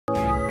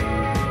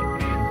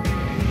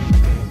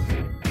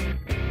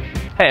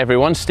Hey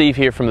everyone, Steve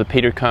here from the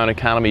Peter Cowan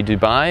Academy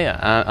Dubai,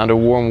 and a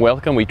warm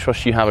welcome. We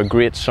trust you have a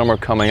great summer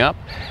coming up.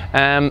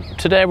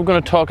 Today we're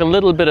going to talk a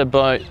little bit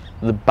about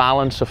the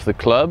balance of the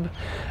club,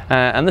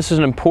 and this is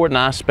an important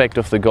aspect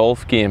of the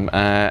golf game,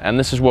 and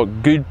this is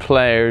what good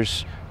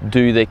players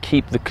do. They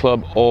keep the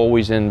club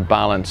always in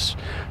balance.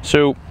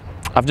 So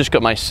I've just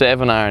got my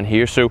 7-iron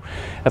here, so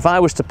if I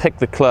was to pick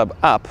the club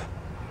up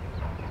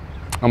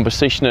and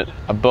position it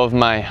above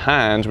my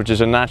hands, which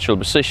is a natural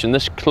position,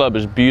 this club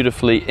is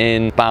beautifully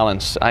in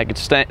balance. I could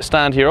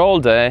stand here all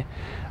day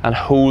and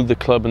hold the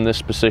club in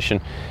this position.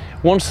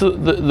 Once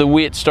the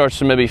weight starts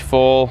to maybe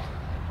fall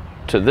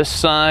to this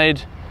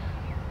side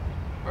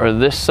or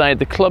this side,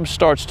 the club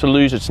starts to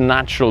lose its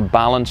natural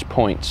balance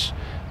points.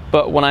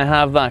 But when I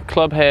have that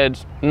club head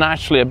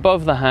naturally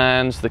above the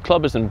hands, the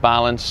club is in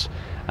balance,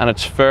 and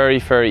it's very,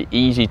 very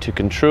easy to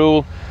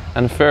control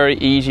and very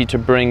easy to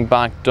bring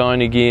back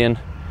down again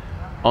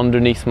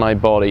underneath my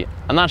body.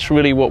 And that's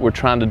really what we're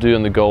trying to do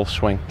in the golf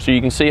swing. So you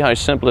can see how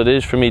simple it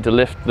is for me to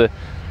lift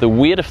the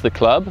weight of the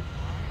club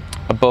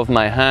above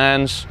my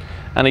hands,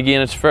 and again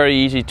it's very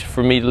easy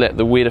for me to let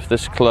the weight of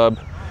this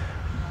club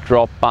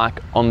drop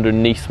back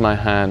underneath my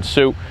hands.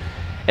 So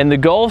in the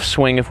golf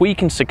swing, if we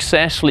can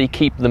successfully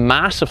keep the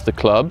mass of the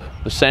club,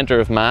 the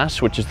center of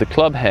mass, which is the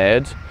club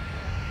head,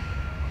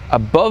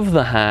 above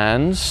the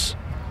hands,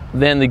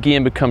 then the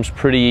game becomes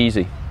pretty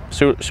easy.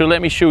 So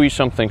let me show you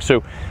something.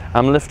 So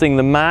I'm lifting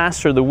the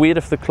mass or the weight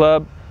of the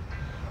club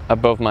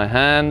above my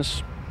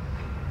hands.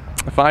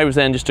 If I was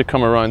then just to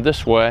come around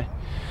this way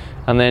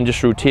and then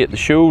just rotate the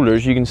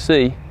shoulders, you can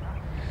see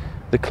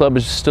the club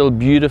is still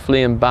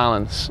beautifully in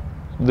balance.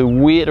 The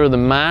weight or the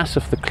mass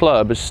of the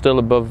club is still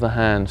above the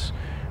hands.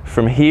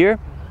 From here,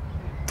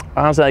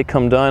 as I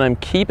come down, I'm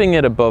keeping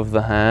it above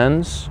the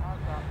hands.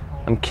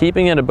 I'm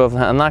keeping it above the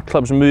hand, and that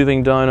club's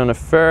moving down on a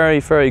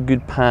very, very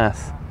good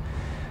path.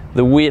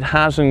 The weight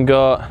hasn't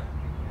got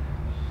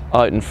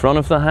out in front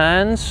of the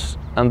hands,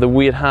 and the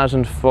weight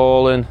hasn't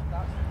fallen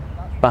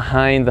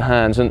behind the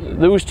hands.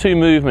 And those two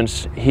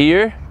movements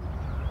here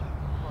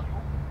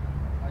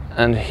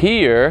and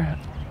here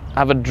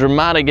have a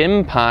dramatic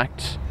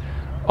impact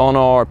on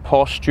our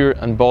posture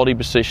and body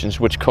positions,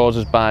 which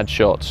causes bad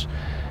shots.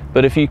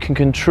 But if you can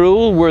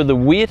control where the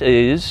weight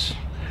is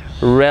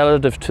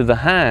relative to the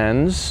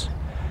hands,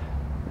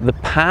 the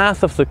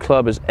path of the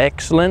club is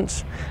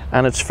excellent,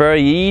 and it's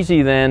very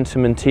easy then to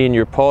maintain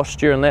your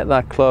posture and let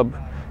that club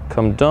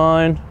come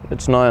down.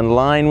 It's now in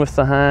line with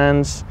the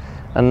hands,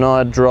 and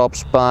now it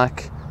drops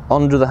back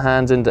under the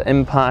hands into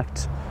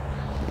impact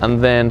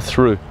and then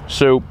through.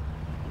 So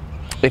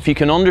if you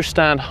can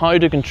understand how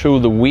to control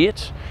the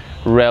weight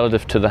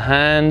relative to the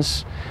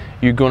hands,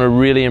 you're going to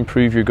really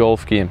improve your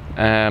golf game.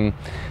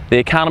 The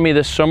Academy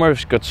this summer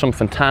has got some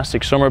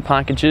fantastic summer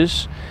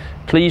packages.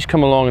 Please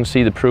come along and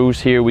see the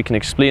pros here. We can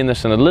explain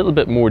this in a little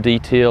bit more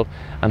detail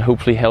and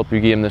hopefully help your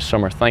game this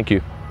summer. Thank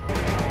you.